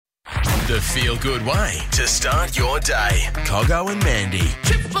The feel-good way to start your day. Coggo and Mandy.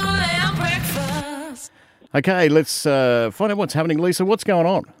 Triple M breakfast. Okay, let's find out what's happening. Lisa, what's going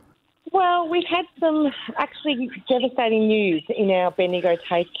on? Well, we've had some actually devastating news in our Bendigo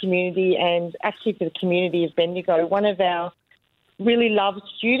TAFE community and actually for the community of Bendigo. One of our really loved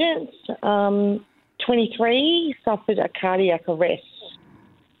students, 23, suffered a cardiac arrest,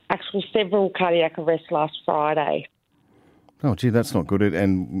 actually several cardiac arrests last Friday. Oh, gee, that's not good.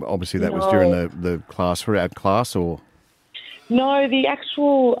 And obviously that was during the class, for our class, or? No, the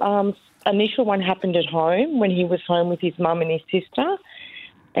actual initial one happened at home when he was home with his mum and his sister,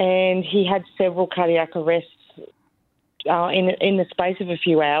 and he had several cardiac arrests in the space of a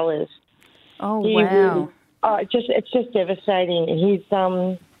few hours. Oh, wow. It's just devastating. He's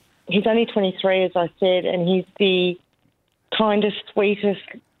only 23, as I said, and he's the kindest, sweetest,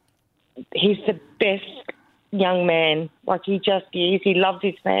 he's the best young man. Like, he just is. He loves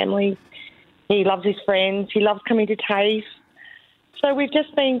his family. He loves his friends. He loves coming to TAFE. So we've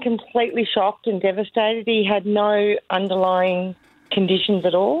just been completely shocked and devastated. He had no underlying conditions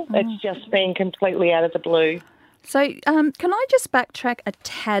at all. It's just been completely out of the blue. So can I just backtrack a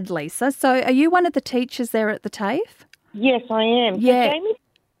tad, Lisa? So are you one of the teachers there at the TAFE? Yes, I am. Yeah. So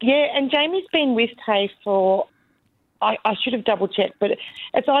and Jamie's been with TAFE for, I should have double-checked, but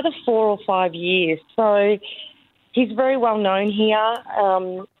it's either 4 or 5 years. So he's very well known here.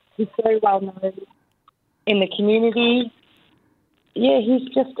 He's very well known in the community. Yeah, he's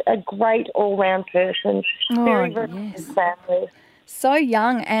just a great all-round person. Very yes. family. So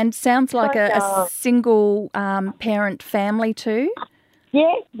young, and sounds like a single parent family too.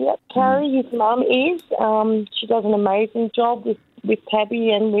 Yeah, Carrie, his mum is. She does an amazing job with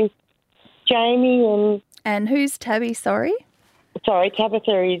Tabby and with Jamie. And who's Tabby, sorry? Sorry,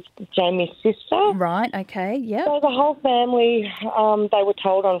 Tabitha is Jamie's sister. Right, okay, yeah. So the whole family, they were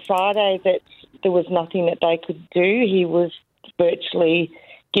told on Friday that there was nothing that they could do. He was virtually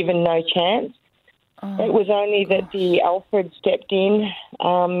given no chance. It was only that the Alfred stepped in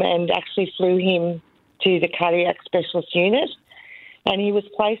and actually flew him to the cardiac specialist unit, and he was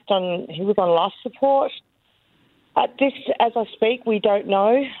on life support. At this, as I speak, we don't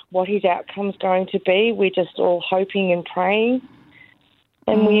know what his outcome's going to be. We're just all hoping and praying,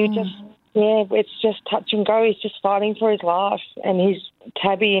 and it's just touch and go. He's just fighting for his life, and his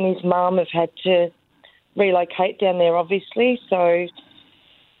Tabby and his mum have had to relocate down there, obviously, so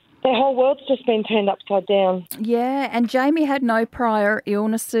their whole world's just been turned upside down. Yeah, and Jamie had no prior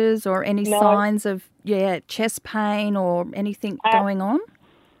illnesses or any signs of, chest pain or anything going on?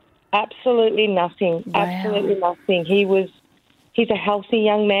 Absolutely nothing. Wow. Absolutely nothing. He's a healthy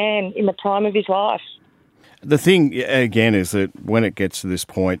young man in the prime of his life. The thing, again, is that when it gets to this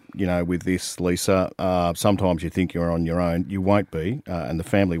point, with this, Lisa, sometimes you think you're on your own. You won't be, and the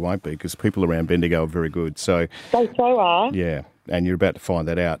family won't be, because people around Bendigo are very good. So They so are. Yeah, and you're about to find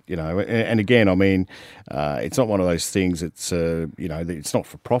that out, And again, I mean, it's not one of those things. It's it's not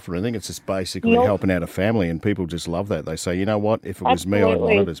for profit or anything. It's just basically helping out a family, and people just love that. They say, you know what, if it was me, I'd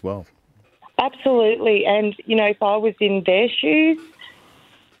want it as well. Absolutely, and if I was in their shoes,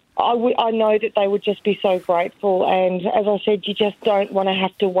 I know that they would just be so grateful. And as I said, you just don't want to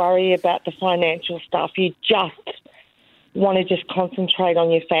have to worry about the financial stuff. You just want to just concentrate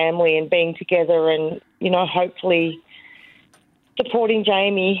on your family and being together, and hopefully supporting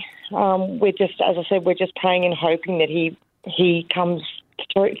Jamie. We're just, as I said, we're just praying and hoping that he comes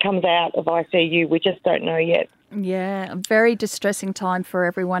out of ICU. We just don't know yet. Yeah, a very distressing time for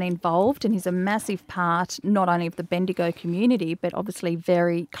everyone involved, and he's a massive part not only of the Bendigo community, but obviously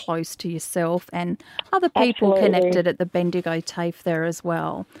very close to yourself and other people connected at the Bendigo TAFE there as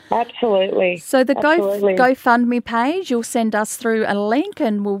well. Absolutely. So the GoFundMe page, you'll send us through a link,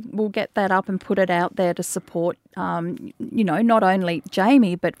 and we'll get that up and put it out there to support, not only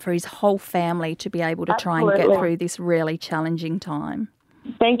Jamie, but for his whole family to be able to try and get through this really challenging time.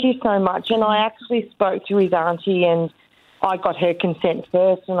 Thank you so much. And I actually spoke to his auntie, and I got her consent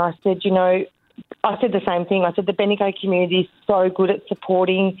first. And I said, I said the same thing. I said the Bendigo community is so good at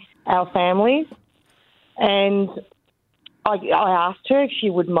supporting our families. And I asked her if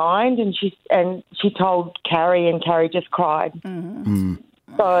she would mind, and she told Carrie, and Carrie just cried. Mm-hmm.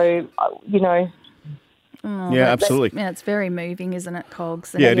 So, Yeah, absolutely. It's very moving, isn't it,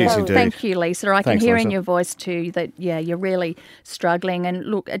 Cogs? Yeah, it is indeed. Thank you, Lisa. I can Thanks, hear Lisa. in your voice too that, you're really struggling. And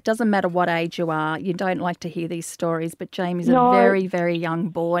look, it doesn't matter what age you are. You don't like to hear these stories, but Jamie's a very, very young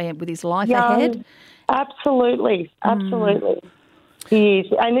boy with his life ahead. Absolutely. He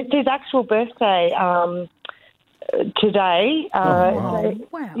is. And it's his actual birthday today.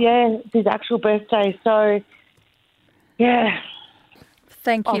 Wow. Yeah, it's his actual birthday. So, yeah.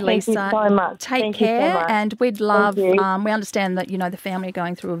 Thank you, Lisa. Thank you so much. Take care, and we'd love. you. We understand that the family are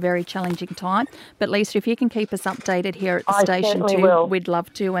going through a very challenging time. But Lisa, if you can keep us updated here at the station too, will. we'd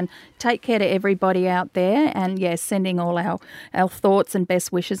love to. And take care to everybody out there. And yes, sending all our thoughts and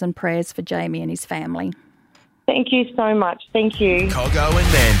best wishes and prayers for Jamie and his family. Thank you so much. Thank you. Coggo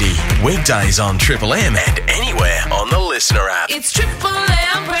and Mandy. Weekdays on Triple M and anywhere on the Listener app. It's Triple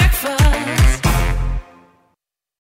M breakfast.